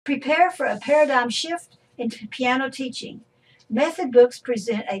Prepare for a paradigm shift in piano teaching. Method books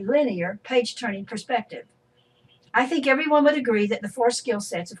present a linear, page-turning perspective. I think everyone would agree that the four skill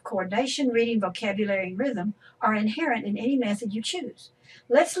sets of coordination, reading, vocabulary, and rhythm are inherent in any method you choose.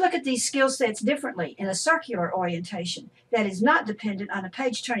 Let's look at these skill sets differently in a circular orientation that is not dependent on a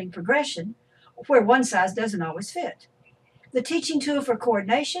page-turning progression where one size doesn't always fit. The teaching tool for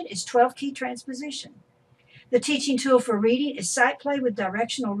coordination is 12-key transposition. The teaching tool for reading is sight play with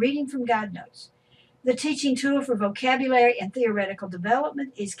directional reading from guide notes. The teaching tool for vocabulary and theoretical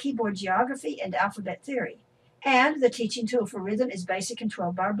development is keyboard geography and alphabet theory. And the teaching tool for rhythm is basic and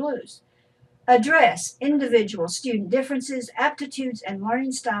 12-bar blues. Address individual student differences, aptitudes, and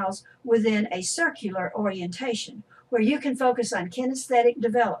learning styles within a circular orientation where you can focus on kinesthetic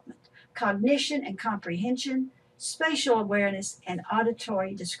development, cognition and comprehension, spatial awareness, and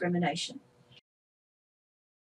auditory discrimination.